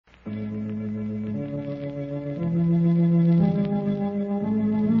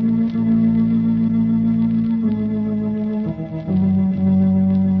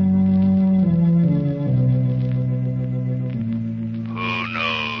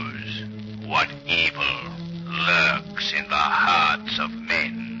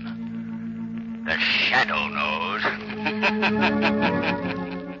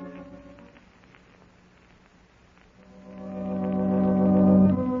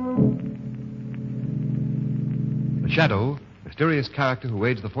Shadow, mysterious character who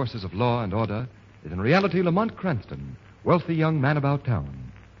aids the forces of law and order, is in reality Lamont Cranston, wealthy young man about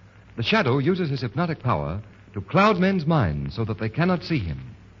town. The Shadow uses his hypnotic power to cloud men's minds so that they cannot see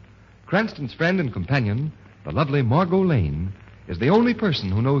him. Cranston's friend and companion, the lovely Margot Lane, is the only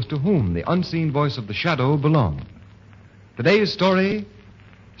person who knows to whom the unseen voice of the Shadow belongs. Today's story,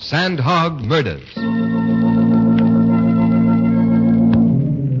 Sandhog Murders.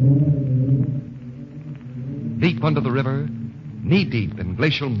 Deep under the river, knee-deep in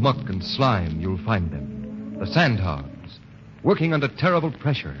glacial muck and slime, you'll find them. The Sandhogs, working under terrible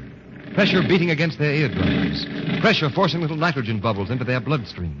pressure. Pressure beating against their eardrums. Pressure forcing little nitrogen bubbles into their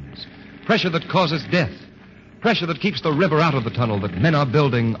bloodstreams. Pressure that causes death. Pressure that keeps the river out of the tunnel that men are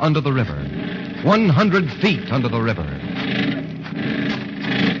building under the river. 100 feet under the river.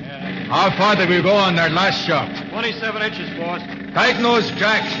 How far did we go on that last shot? 27 inches, boss. Tighten those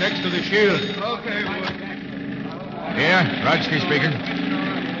jacks next to the shield. Okay, boss. Here, Rodsky speaking.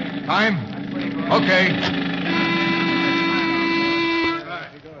 Time? Okay.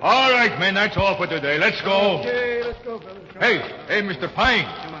 All right, men, that's all for today. Let's go. Okay, let's go, fellas. Hey, Mr. Pine.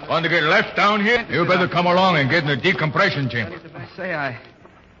 Want to get left down here? You better come along and get in the decompression chamber. I say, I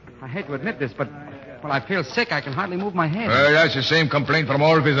hate to admit this, but when I feel sick, I can hardly move my head. That's the same complaint from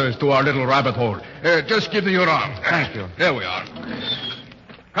all visitors to our little rabbit hole. Just give me your arm. Thank you. There we are.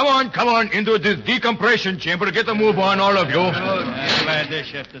 Come on, into the decompression chamber to get the move on, all of you. I'm glad this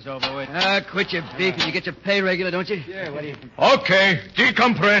shift is over with. Quit your beef. You get your pay regular, don't you? Yeah, what do you think? Okay,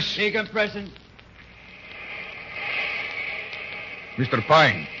 decompress. Decompressing. Mr.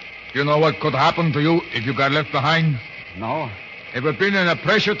 Pine, you know what could happen to you if you got left behind? No. Ever been in a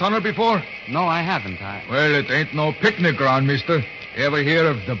pressure tunnel before? No, I haven't. Well, it ain't no picnic ground, mister. Ever hear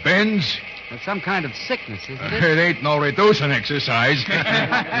of the bends? It's some kind of sickness, isn't it? It ain't no reducing exercise.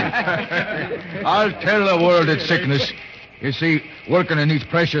 I'll tell the world it's sickness. You see, working in these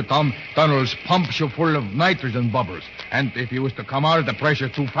pressure tunnels pumps you full of nitrogen bubbles. And if you was to come out of the pressure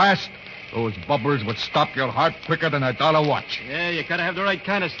too fast, those bubbles would stop your heart quicker than a dollar watch. Yeah, you gotta have the right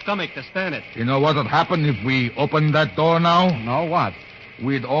kind of stomach to stand it. You know what would happen if we opened that door now? No, what?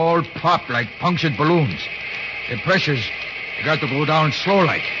 We'd all pop like punctured balloons. The pressures got to go down slow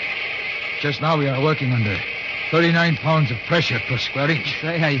like. Just now we are working under 39 pounds of pressure per square inch.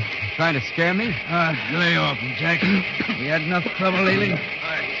 Say, are you trying to scare me? Lay off, Jack. We had enough trouble lately.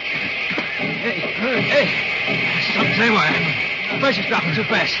 Hey. Stop, say what? The pressure's dropping too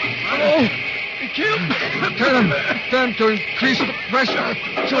fast. Oh, Tell them to increase the pressure.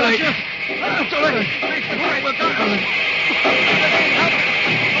 Too late. Too late.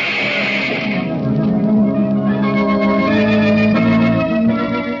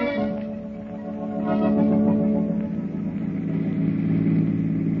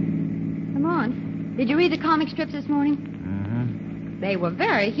 Did you read the comic strips this morning? Mm-hmm. They were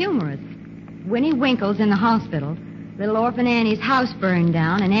very humorous. Winnie Winkle's in the hospital. Little orphan Annie's house burned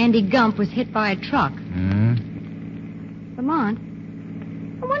down, and Andy Gump was hit by a truck. Mm-hmm. Lamont,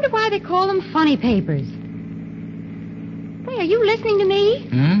 I wonder why they call them funny papers. Say, are you listening to me?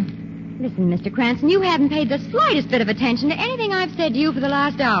 Hmm? Listen, Mr. Cranston, you haven't paid the slightest bit of attention to anything I've said to you for the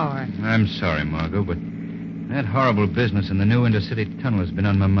last hour. I'm sorry, Margot, but that horrible business in the new intercity tunnel has been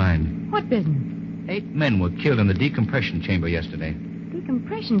on my mind. What business? 8 men were killed in the decompression chamber yesterday.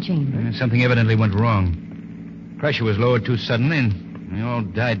 Decompression chamber? Something evidently went wrong. Pressure was lowered too suddenly, and they all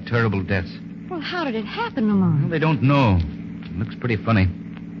died terrible deaths. Well, how did it happen, Lamont? Well, they don't know. It looks pretty funny.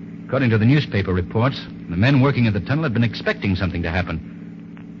 According to the newspaper reports, the men working at the tunnel had been expecting something to happen.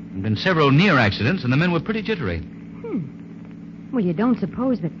 There had been several near accidents, and the men were pretty jittery. Well, you don't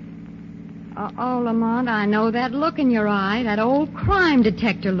suppose that... Oh, Lamont, I know that look in your eye, that old crime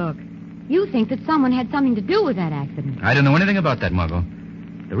detector look. You think that someone had something to do with that accident. I don't know anything about that, Margot.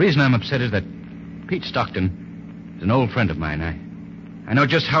 The reason I'm upset is that Pete Stockton is an old friend of mine. I know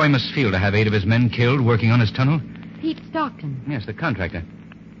just how he must feel to have 8 of his men killed working on his tunnel. Pete Stockton? Yes, the contractor.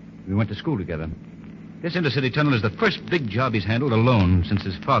 We went to school together. This intercity tunnel is the first big job he's handled alone since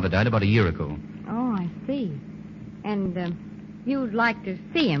his father died about a year ago. Oh, I see. And you'd like to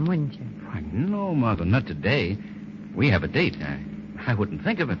see him, wouldn't you? Why, no, Margot, not today. We have a date. I wouldn't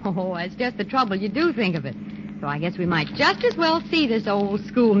think of it. Oh, that's just the trouble. You do think of it. So I guess we might just as well see this old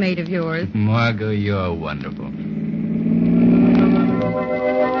schoolmate of yours. Margot, you're wonderful.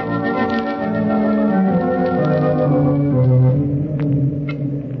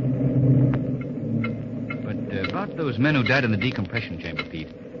 But about those men who died in the decompression chamber, Pete,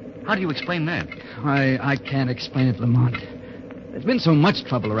 how do you explain that? I can't explain it, Lamont. There's been so much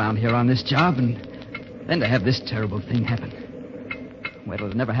trouble around here on this job, and then to have this terrible thing happen. Well,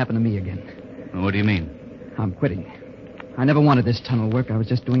 it'll never happen to me again. What do you mean? I'm quitting. I never wanted this tunnel work. I was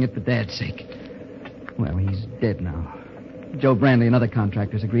just doing it for Dad's sake. Well, he's dead now. Joe Brandley and other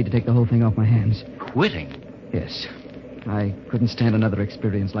contractors agreed to take the whole thing off my hands. Quitting? Yes. I couldn't stand another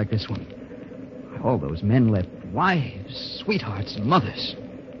experience like this one. All those men left wives, sweethearts, and mothers.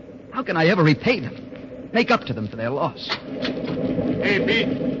 How can I ever repay them? Make up to them for their loss? Hey, Pete.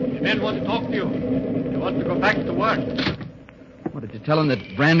 The men want to talk to you. They want to go back to work. What, did you tell them that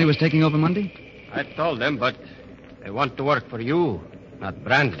Brandley was taking over Monday? I told them, but they want to work for you, not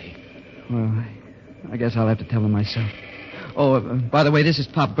Brandley. Well, I guess I'll have to tell them myself. Oh, by the way, this is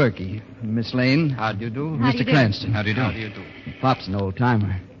Pop Berkey. Miss Lane. How do you do? How do you Mr. do? Cranston. How do you do? How do you do? Pop's an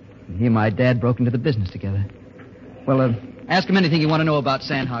old-timer. He and my dad broke into the business together. Well, ask him anything you want to know about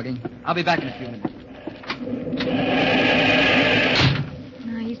sandhogging. I'll be back in a few minutes.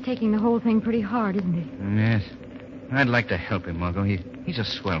 Now, he's taking the whole thing pretty hard, isn't he? Yes. I'd like to help him, Margot. He's a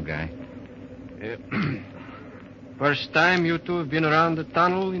swell guy. First time you two have been around the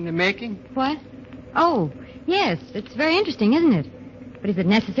tunnel in the making? What? Oh, yes. It's very interesting, isn't it? But is it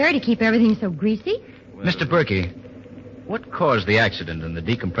necessary to keep everything so greasy? Mr. Berkey, what caused the accident in the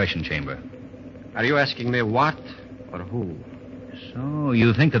decompression chamber? Are you asking me what or who? So,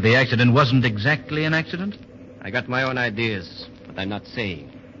 you think that the accident wasn't exactly an accident? I got my own ideas, but I'm not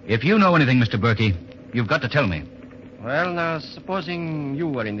saying. If you know anything, Mr. Berkey, you've got to tell me. Well, now, supposing you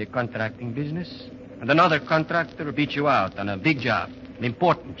were in the contracting business, and another contractor beat you out on a big job, an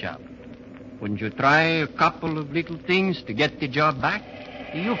important job. Wouldn't you try a couple of little things to get the job back?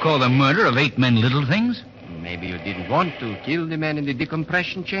 You call the murder of 8 men little things? Maybe you didn't want to kill the men in the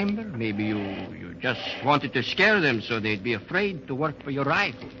decompression chamber. Maybe you just wanted to scare them so they'd be afraid to work for your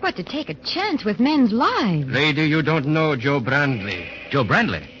rival. But to take a chance with men's lives. Lady, you don't know Joe Brandley. Joe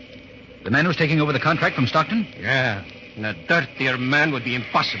Brandley? The man who's taking over the contract from Stockton? Yeah, and a dirtier man would be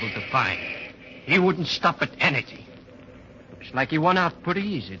impossible to find. He wouldn't stop at anything. Looks like he won out pretty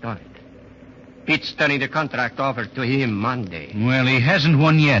easy, don't it? Pete's turning the contract over to him Monday. Well, he hasn't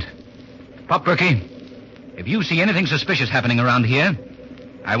won yet. Pop Berkey, if you see anything suspicious happening around here,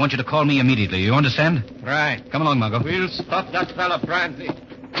 I want you to call me immediately. You understand? Right. Come along, Margot. We'll stop that fella, Brandley.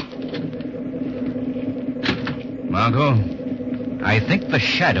 Margot, I think the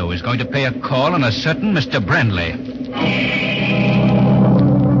Shadow is going to pay a call on a certain Mr. Brandley.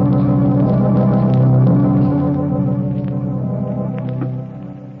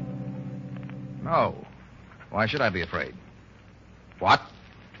 No. Why should I be afraid? What?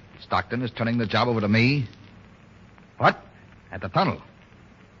 Stockton is turning the job over to me? What? At the tunnel?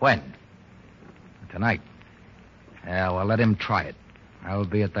 When? Tonight. Yeah, well, let him try it. I'll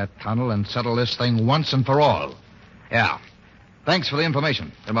be at that tunnel and settle this thing once and for all. Yeah. Thanks for the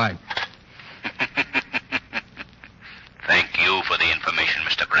information. Goodbye. Thank you for the information,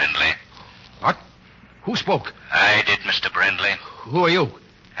 Mr. Brandley. What? Who spoke? I did, Mr. Brandley. Who are you?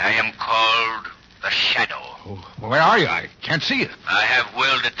 I am called the Shadow. Where are you? I can't see you. I have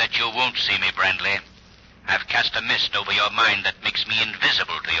willed it that you won't see me, Brandley. I've cast a mist over your mind that makes me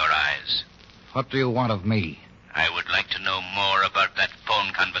invisible to your eyes. What do you want of me? I would like to know more about that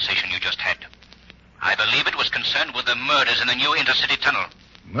phone conversation you just had. I believe it was concerned with the murders in the new intercity tunnel.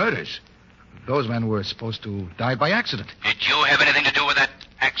 Murders? Those men were supposed to die by accident. Did you have anything to do with that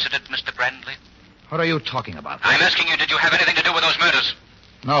accident, Mr. Brandley? What are you talking about? I'm asking you, did you have anything to do with those murders?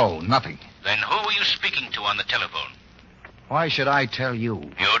 No, nothing. Then who were you speaking to on the telephone? Why should I tell you?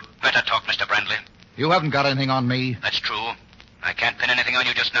 You'd better talk, Mr. Brandley. You haven't got anything on me. That's true. I can't pin anything on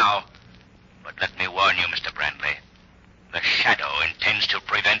you just now. But let me warn you, Mr. Brandley. The Shadow intends to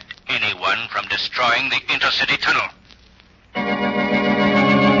prevent anyone from destroying the intercity tunnel.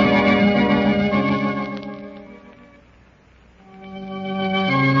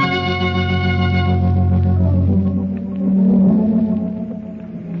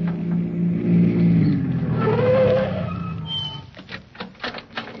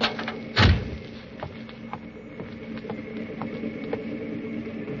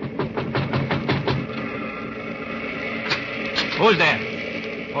 Who's there?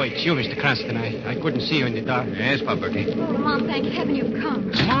 Oh, it's you, Mr. Cranston. I couldn't see you in the dark. Yes, Pop Berkey. Oh, Mom, thank heaven you've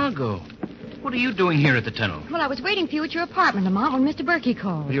come. Margot, What are you doing here at the tunnel? Well, I was waiting for you at your apartment, Lamont, when Mr. Berkey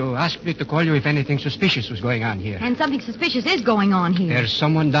called. You asked me to call you if anything suspicious was going on here. And something suspicious is going on here. There's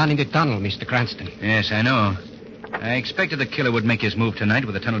someone down in the tunnel, Mr. Cranston. Yes, I know. I expected the killer would make his move tonight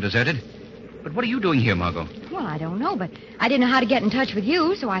with the tunnel deserted. But what are you doing here, Margot? Well, I don't know, but I didn't know how to get in touch with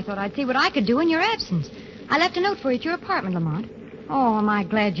you, so I thought I'd see what I could do in your absence. I left a note for you at your apartment, Lamont. Oh, am I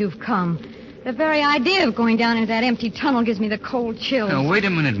glad you've come. The very idea of going down into that empty tunnel gives me the cold chills. Now, wait a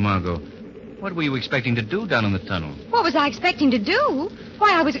minute, Margot. What were you expecting to do down in the tunnel? What was I expecting to do?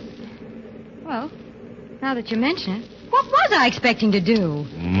 Why, I was... Well, now that you mention it, what was I expecting to do?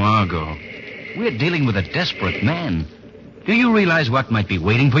 Margot, we're dealing with a desperate man. Do you realize what might be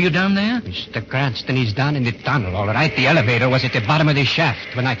waiting for you down there? Mr. Cranston is down in the tunnel, all right. The elevator was at the bottom of the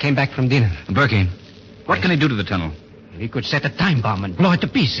shaft when I came back from dinner. Berkey, what can he do to the tunnel? He could set a time bomb and blow it to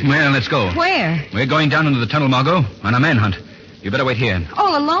pieces. Well, let's go. Where? We're going down into the tunnel, Margot, on a manhunt. You better wait here.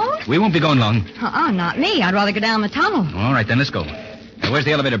 All alone? We won't be going long. Not me. I'd rather go down the tunnel. All right, then, let's go. Now, where's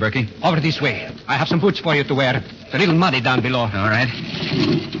the elevator, Berkey? Over this way. I have some boots for you to wear. It's a little muddy down below. All right.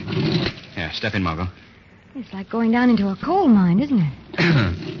 Yeah, step in, Margot. It's like going down into a coal mine, isn't it?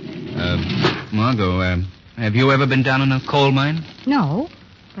 Margot, have you ever been down in a coal mine? No,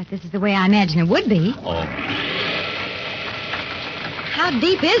 but this is the way I imagine it would be. Oh. How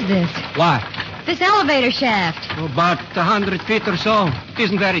deep is this? What? This elevator shaft. About 100 feet or so. It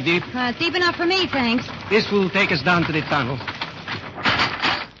isn't very deep. It's deep enough for me, thanks. This will take us down to the tunnel.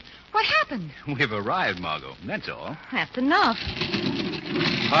 What happened? We've arrived, Margot. That's all. That's enough.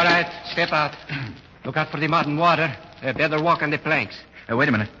 All right, step out. Look out for the mud and water. Better walk on the planks. Wait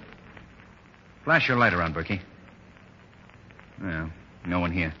a minute. Flash your light around, Berkey. Well, no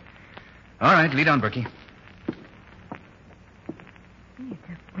one here. All right, lead on, Berkey. It's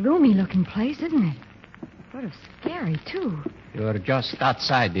a gloomy-looking place, isn't it? Sort of scary, too. You're just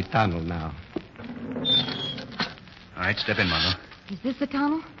outside the tunnel now. All right, step in, Margot. Is this the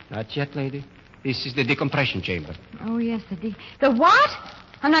tunnel? Not yet, lady. This is the decompression chamber. Oh, yes, the what?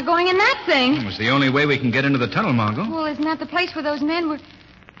 I'm not going in that thing. It was the only way we can get into the tunnel, Margot. Well, isn't that the place where those men were...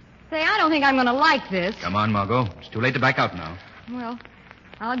 Say, I don't think I'm going to like this. Come on, Margot. It's too late to back out now. Well,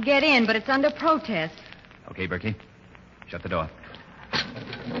 I'll get in, but it's under protest. Okay, Berkey. Shut the door.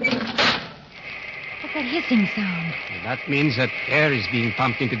 What's that hissing sound? That means that air is being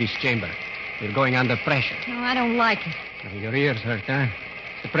pumped into this chamber. We're going under pressure. No, I don't like it. Your ears hurt, huh?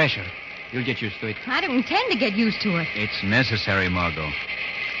 It's the pressure. You'll get used to it. I don't intend to get used to it. It's necessary, Margot.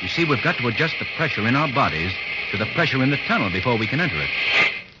 You see, we've got to adjust the pressure in our bodies to the pressure in the tunnel before we can enter it.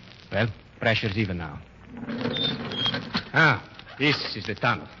 Well, pressure's even now. Ah, this is the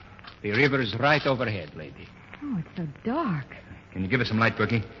tunnel. The river's right overhead, lady. Oh, it's so dark. Can you give us some light,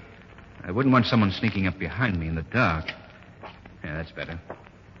 Berkey? I wouldn't want someone sneaking up behind me in the dark. Yeah, that's better.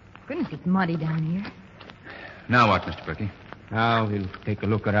 Goodness, it's muddy down here. Now what, Mr. Berkey? Now we'll take a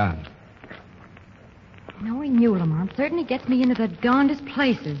look around. Knowing you, Lamont, certainly gets me into the darndest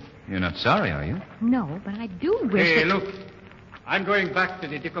places. You're not sorry, are you? No, but I do wish Hey, that... look. I'm going back to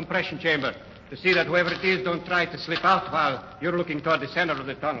the decompression chamber to see that whoever it is don't try to slip out while you're looking toward the center of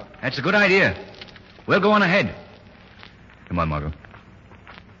the tunnel. That's a good idea. We'll go on ahead. Come on, Margot.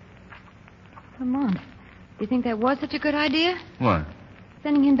 Lamont, do you think that was such a good idea? What?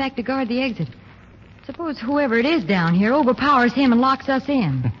 Sending him back to guard the exit. Suppose whoever it is down here overpowers him and locks us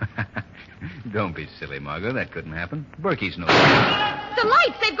in. Don't be silly, Margot. That couldn't happen. Berkey's no... The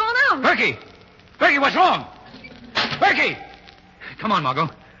lights, they've gone out. Berkey! Berkey, what's wrong? Berkey! Come on, Margot.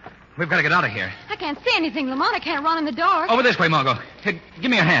 We've got to get out of here. I can't see anything, Lamont. I can't run in the dark. Over this way, Margot. Here,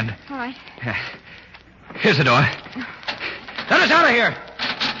 give me a hand. All right. Here's the door. Let us out of here!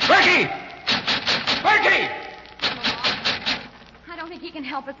 Berkey! Berkey! I don't think he can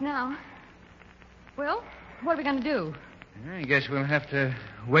help us now. Well, what are we going to do? I guess we'll have to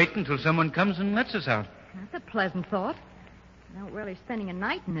wait until someone comes and lets us out. That's a pleasant thought. I don't relish spending a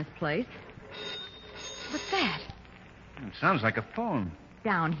night in this place. What's that? It sounds like a phone.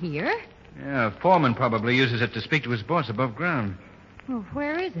 Down here? Yeah, a foreman probably uses it to speak to his boss above ground. Well,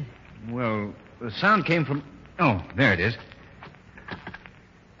 where is it? Well, the sound came from... Oh, there it is.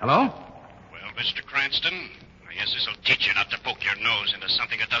 Hello? Well, Mr. Cranston, I guess this'll teach you not to poke your nose into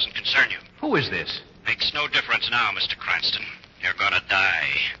something that doesn't concern you. Who is this? Makes no difference now, Mr. Cranston. You're gonna die.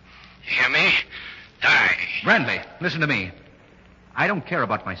 You hear me? Die. Brandley, listen to me. I don't care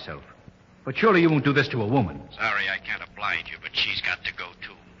about myself. But surely you won't do this to a woman. Sorry I can't oblige you, but she's got to go,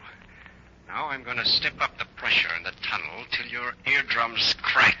 too. Now I'm gonna step up the pressure in the tunnel till your eardrums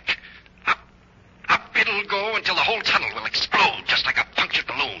crack. Up it'll go until the whole tunnel will explode, just like a punctured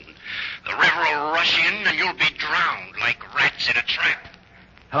balloon. The river will rush in, and you'll be drowned like rats in a trap.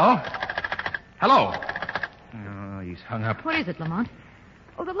 Hello? Hello. Oh, he's hung up. What is it, Lamont?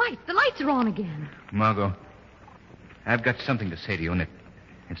 Oh, the lights. The lights are on again. Margot, I've got something to say to you, and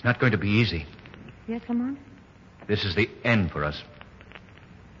it's not going to be easy. Yes, Lamont? This is the end for us.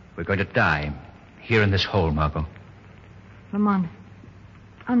 We're going to die here in this hole, Margot. Lamont,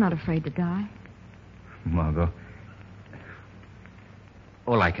 I'm not afraid to die. Margot,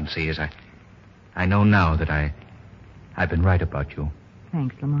 all I can see is I know now that I've been right about you.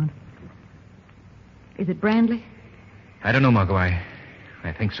 Thanks, Lamont. Is it Brandley? I don't know, Margot. I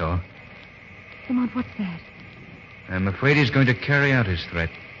think so. Lamont, what's that? I'm afraid he's going to carry out his threat.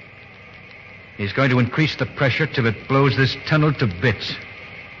 He's going to increase the pressure till it blows this tunnel to bits.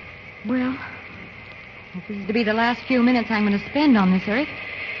 Well, if this is to be the last few minutes I'm going to spend on this earth,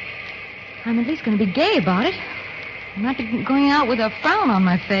 I'm at least going to be gay about it. I'm not going out with a frown on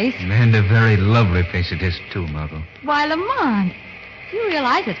my face. And a very lovely face it is, too, Margot. Why, Lamont, do you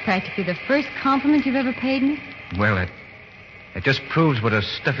realize it's practically the first compliment you've ever paid me? Well, it just proves what a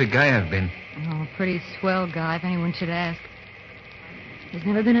stuffy guy I've been. Oh, a pretty swell guy, if anyone should ask. There's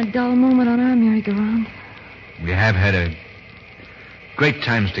never been a dull moment on our merry-go-round. We have had great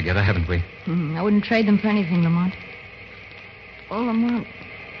times together, haven't we? I wouldn't trade them for anything, Lamont. Oh, Lamont.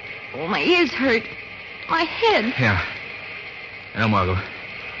 Oh, my ears hurt. My head. Yeah. I know, Margot.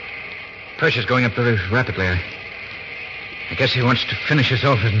 Pressure's going up very rapidly. I guess he wants to finish us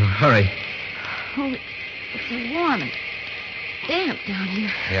off in a hurry. Oh, it's warm and damp down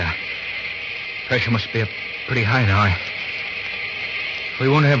here. Yeah. Pressure must be up pretty high now. We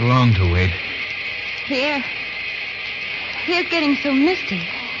won't have long to wait. Here's getting so misty.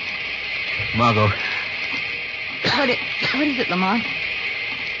 Margot. What is it, Lamont?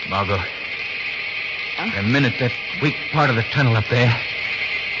 Margot. The minute that weak part of the tunnel up there,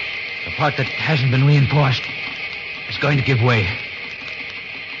 the part that hasn't been reinforced, is going to give way.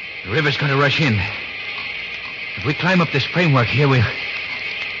 The river's going to rush in. If we climb up this framework here,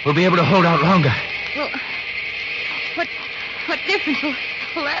 we'll be able to hold out longer. Well, what difference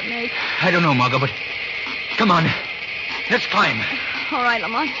will that make? I don't know, Margot, but come on. Let's climb. All right,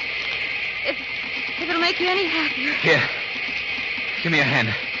 Lamont. If it'll make you any happier. Here. Give me a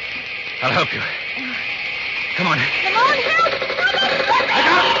hand. I'll help you. Come on. Lamont, help! I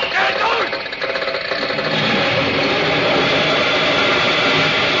got it! There it goes!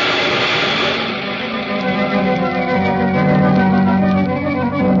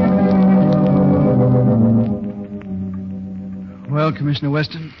 Well, Commissioner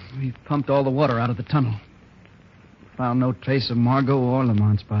Weston, we've pumped all the water out of the tunnel. Found no trace of Margot or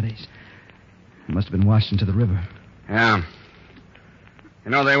Lamont's bodies. They must have been washed into the river. Yeah.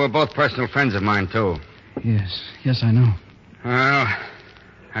 You know, they were both personal friends of mine, too. Yes, I know. Well,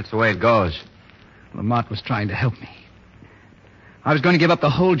 that's the way it goes. Lamont was trying to help me. I was going to give up the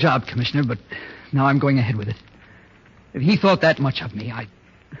whole job, Commissioner, but now I'm going ahead with it. If he thought that much of me,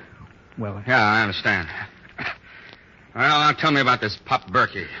 Well... Yeah, I understand. Well, now tell me about this Pop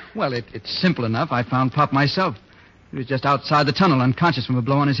Berkey. Well, it's simple enough. I found Pop myself. He was just outside the tunnel, unconscious from a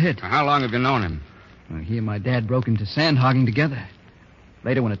blow on his head. How long have you known him? Well, he and my dad broke into sandhogging together.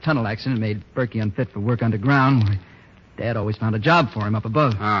 Later, when a tunnel accident made Berkey unfit for work underground, Dad always found a job for him up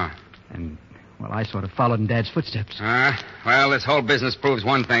above. Ah. And, I sort of followed in Dad's footsteps. Well, this whole business proves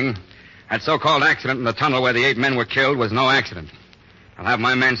one thing. That so-called accident in the tunnel where the 8 men were killed was no accident. I'll have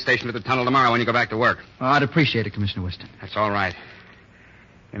my men stationed at the tunnel tomorrow when you go back to work. Oh, I'd appreciate it, Commissioner Weston. That's all right.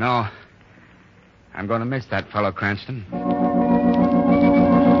 You know, I'm going to miss that fellow Cranston.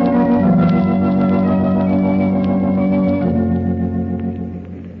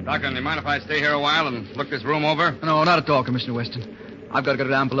 Doctor, do you mind if I stay here a while and look this room over? No, not at all, Commissioner Weston. I've got to go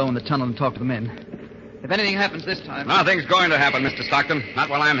down below in the tunnel and talk to the men. If anything happens this time... Nothing's going to happen, Mr. Stockton. Not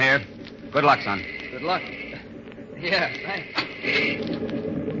while I'm here. Good luck, son. Good luck. Yeah, thanks.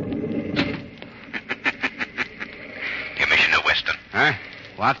 Commissioner Weston. Huh?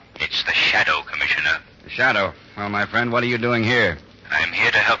 What? It's the Shadow, Commissioner. The Shadow. Well, my friend, what are you doing here? I'm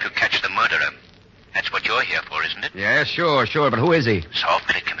here to help you catch the murderer. That's what you're here for, isn't it? Yeah, sure, but who is he?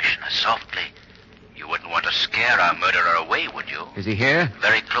 Softly, Commissioner, softly. You wouldn't want to scare our murderer away, would you? Is he here?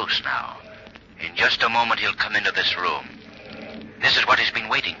 Very close now. In just a moment, he'll come into this room. This is what he's been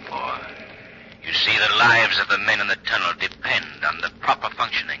waiting for. You see, the lives of the men in the tunnel depend on the proper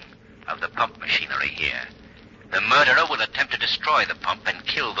functioning of the pump machinery here. The murderer will attempt to destroy the pump and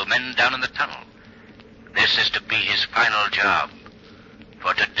kill the men down in the tunnel. This is to be his final job.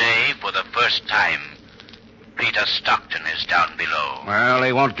 For today, for the first time, Peter Stockton is down below. Well,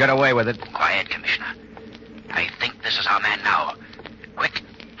 he won't get away with it. Quiet, Commissioner. I think this is our man now. Quick,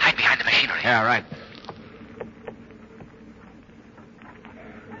 hide behind the machinery. Yeah, right.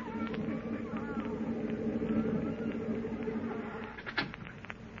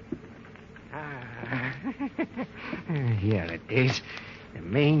 Here it is. The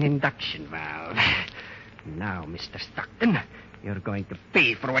main induction valve. Now, Mr. Stockton, you're going to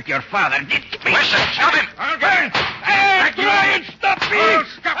pay for what your father did to me. Weston, stop him! I'll get him! Hey, try and stop me! I'll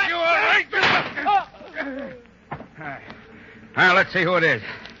stop you, all right? Now, let's see who it is.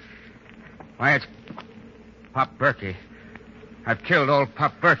 Why, it's Pop Berkey. I've killed old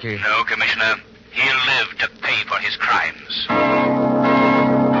Pop Berkey. No, Commissioner. He'll live to pay for his crimes.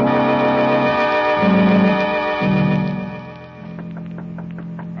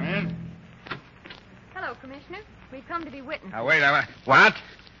 Hello, Commissioner. We come to be witnesses. Now, wait. What?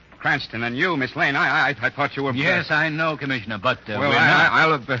 Cranston and you, Miss Lane. I thought you were... Yes, I know, Commissioner, but Well, we're not.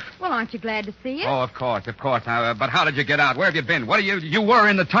 I'll... Well, aren't you glad to see us? Oh, of course. Now, but how did you get out? Where have you been? What are you... You were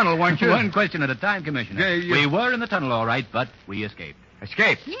in the tunnel, weren't you? One question at a time, Commissioner. We were in the tunnel, all right, but we escaped.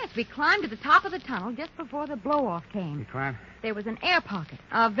 Escaped? Yes, we climbed to the top of the tunnel just before the blow-off came. You climbed? There was an air pocket,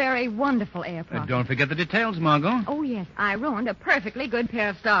 a very wonderful air pocket. Don't forget the details, Margot. Oh, yes, I ruined a perfectly good pair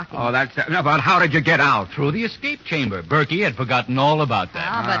of stockings. Oh, that's... No, but how did you get out? Through the escape chamber. Berkey had forgotten all about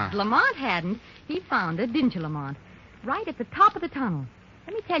that. But Lamont hadn't. He found it, didn't you, Lamont? Right at the top of the tunnel.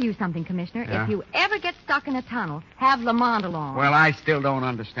 Let me tell you something, Commissioner. Yeah? If you ever get stuck in a tunnel, have Lamont along. Well, I still don't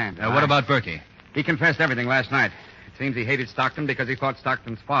understand it. What about Berkey? He confessed everything last night. It seems he hated Stockton because he thought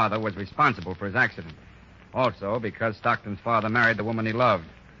Stockton's father was responsible for his accident. Also, because Stockton's father married the woman he loved.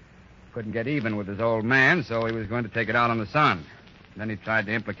 Couldn't get even with his old man, so he was going to take it out on the son. Then he tried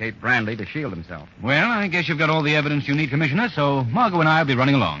to implicate Brandley to shield himself. Well, I guess you've got all the evidence you need, Commissioner, so Margot and I will be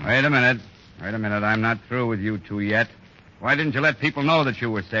running along. Wait a minute. I'm not through with you two yet. Why didn't you let people know that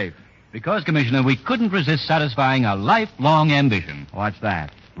you were safe? Because, Commissioner, we couldn't resist satisfying a lifelong ambition. What's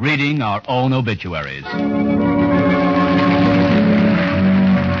that? Reading our own obituaries.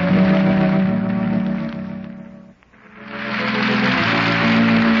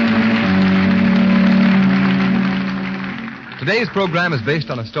 Today's program is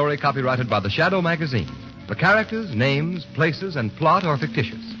based on a story copyrighted by the Shadow magazine. The characters, names, places, and plot are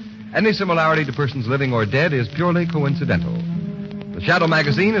fictitious. Any similarity to persons living or dead is purely coincidental. The Shadow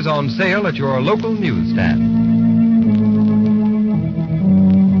magazine is on sale at your local newsstand.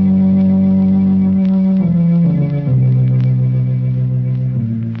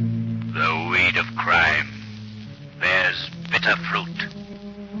 The weed of crime bears bitter fruit.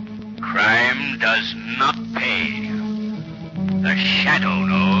 Crime does not pay. The Shadow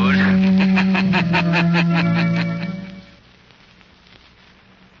knows.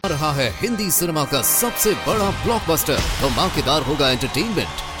 आ रहा है Hindi cinema का सबसे बड़ा blockbuster धमाकेदार होगा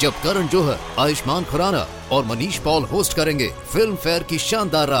entertainment जब करण जौहर, आयुष्मान खुराना और Manish Paul host करेंगे फिल्म फेयर की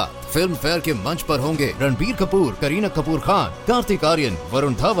शानदार रात। फिल्म फेयर के मंच पर होंगे रणबीर कपूर, करीना कपूर खान, कार्तिक आर्यन,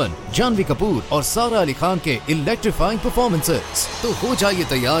 वरुण धवन, जानवी कपूर और सारा अली खान के इलेक्ट्रीफाइंग परफॉर्मेंसेस। तो हो जाइए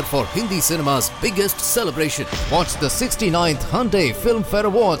तैयार for Hindi cinema's biggest celebration. Watch the 69th Hyundai Film Fair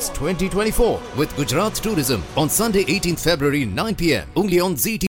Awards 2024 with Gujarat Tourism on Sunday 18th February 9 p.m. only on ZT.